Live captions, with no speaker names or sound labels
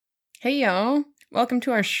Hey y'all! Welcome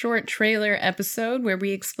to our short trailer episode where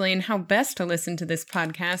we explain how best to listen to this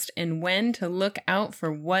podcast and when to look out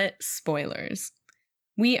for what spoilers.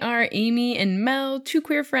 We are Amy and Mel, two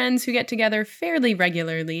queer friends who get together fairly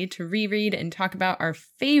regularly to reread and talk about our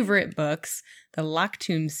favorite books, the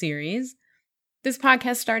Locktomb series. This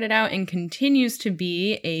podcast started out and continues to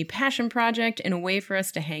be a passion project and a way for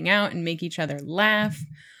us to hang out and make each other laugh.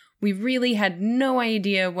 We really had no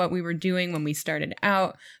idea what we were doing when we started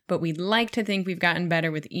out, but we'd like to think we've gotten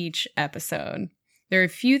better with each episode. There are a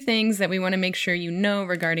few things that we want to make sure you know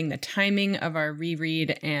regarding the timing of our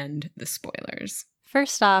reread and the spoilers.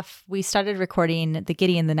 First off, we started recording the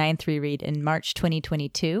Gideon the Ninth reread in March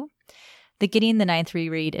 2022. The Gideon the Ninth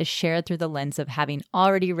reread is shared through the lens of having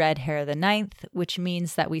already read Harrow the Ninth, which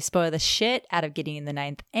means that we spoil the shit out of Gideon the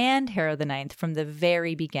Ninth and Harrow the Ninth from the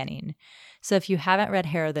very beginning. So if you haven't read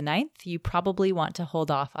Harrow the Ninth, you probably want to hold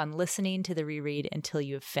off on listening to the reread until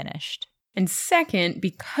you have finished. And second,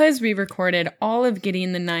 because we recorded all of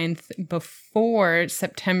Gideon the Ninth before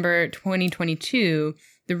September 2022,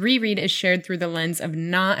 the reread is shared through the lens of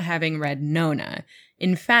not having read Nona.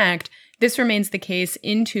 In fact, this remains the case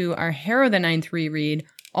into our Harrow the Ninth reread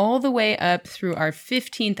all the way up through our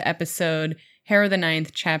 15th episode, Harrow the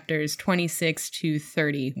Ninth chapters 26 to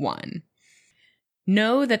 31.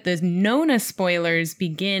 Know that the Nona spoilers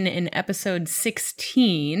begin in episode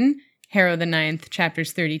 16, Harrow the Ninth,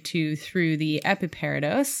 chapters 32 through the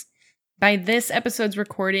Epiparados. By this episode's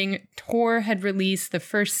recording, Tor had released the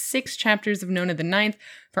first 6 chapters of Nona the Ninth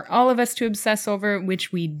for all of us to obsess over,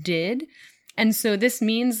 which we did. And so this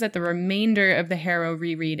means that the remainder of the Harrow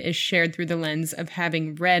reread is shared through the lens of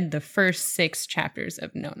having read the first 6 chapters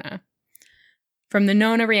of Nona. From the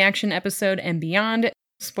Nona reaction episode and beyond,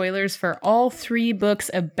 spoilers for all 3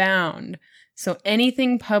 books abound, so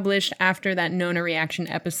anything published after that Nona reaction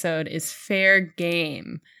episode is fair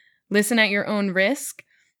game. Listen at your own risk.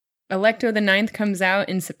 Alecto the Ninth comes out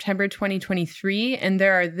in September 2023, and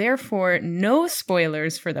there are therefore no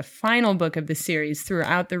spoilers for the final book of the series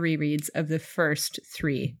throughout the rereads of the first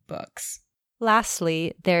 3 books.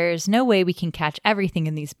 Lastly, there's no way we can catch everything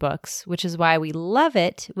in these books, which is why we love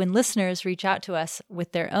it when listeners reach out to us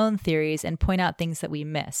with their own theories and point out things that we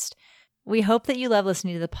missed. We hope that you love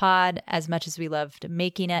listening to the pod as much as we loved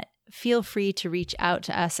making it. Feel free to reach out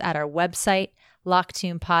to us at our website,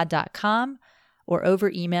 locktoompod.com, or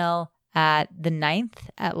over email at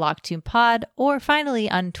the9th@locktoompod, or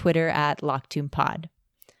finally on Twitter at locktoompod.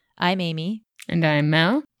 I'm Amy. And I'm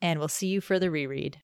Mel. And we'll see you for the reread.